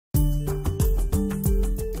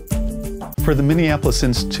For the Minneapolis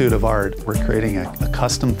Institute of Art, we're creating a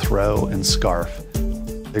custom throw and scarf.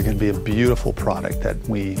 They're going to be a beautiful product that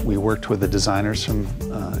we worked with the designers from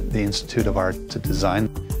the Institute of Art to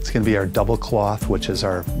design. It's going to be our double cloth, which is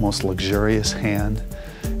our most luxurious hand,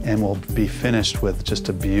 and will be finished with just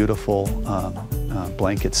a beautiful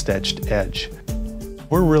blanket stitched edge.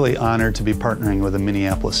 We're really honored to be partnering with the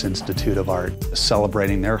Minneapolis Institute of Art,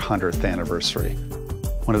 celebrating their 100th anniversary.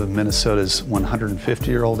 One of Minnesota's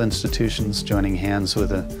 150-year-old institutions, joining hands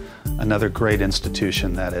with another great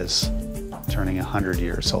institution that is turning 100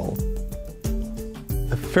 years old.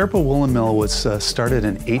 The Faribault Woolen Mill was started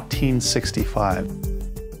in 1865,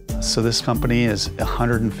 so this company is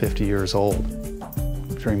 150 years old.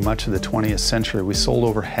 During much of the 20th century, we sold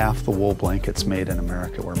over half the wool blankets made in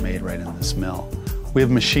America were made right in this mill. We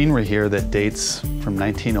have machinery here that dates from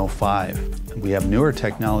 1905. We have newer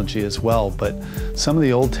technology as well, but some of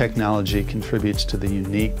the old technology contributes to the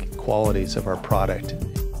unique qualities of our product.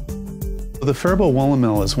 The Faribault Woolen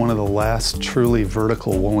Mill is one of the last truly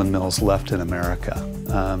vertical woolen mills left in America.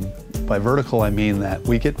 By vertical, I mean that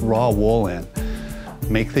we get raw wool in,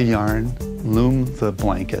 make the yarn, loom the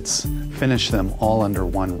blankets, finish them all under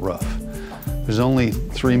one roof. There's only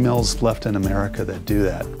 3 mills left in America that do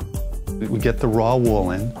that. We get the raw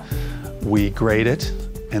wool in, we grate it,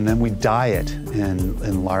 and then we dye it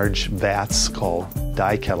in large vats called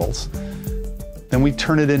dye kettles. Then we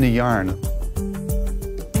turn it into yarn.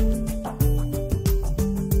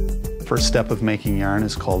 First step of making yarn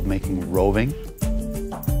is called making roving.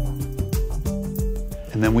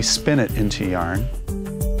 And then we spin it into yarn.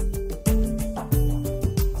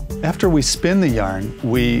 After we spin the yarn,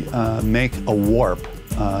 we make a warp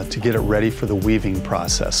to get it ready for the weaving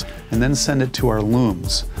process, and then send it to our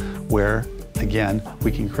looms, where again,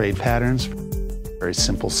 we can create patterns, very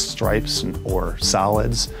simple stripes or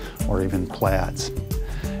solids, or even plaids.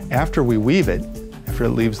 After we weave it, after it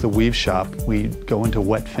leaves the weave shop, we go into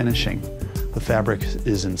wet finishing. The fabric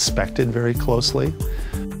is inspected very closely,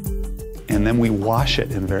 and then we wash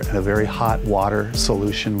it in a very hot water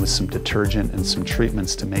solution with some detergent and some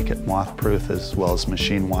treatments to make it moth-proof as well as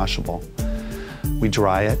machine washable. We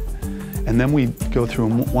dry it, and then we go through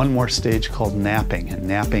one more stage called napping. And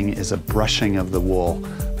napping is a brushing of the wool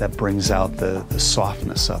that brings out the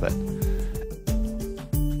softness of it.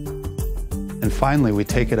 And finally, we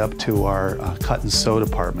take it up to our cut and sew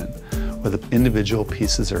department, where the individual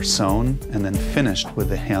pieces are sewn and then finished with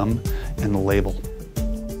the hem and the label.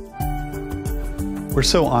 We're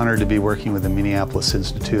so honored to be working with the Minneapolis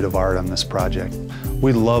Institute of Art on this project.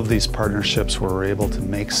 We love these partnerships where we're able to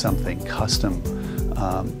make something custom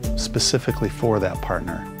specifically for that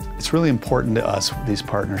partner. It's really important to us, these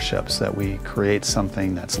partnerships, that we create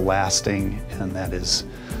something that's lasting and that is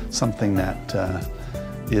something that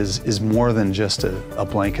is more than just a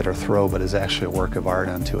blanket or throw, but is actually a work of art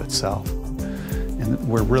unto itself. And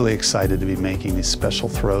we're really excited to be making these special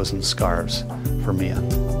throws and scarves for Mia.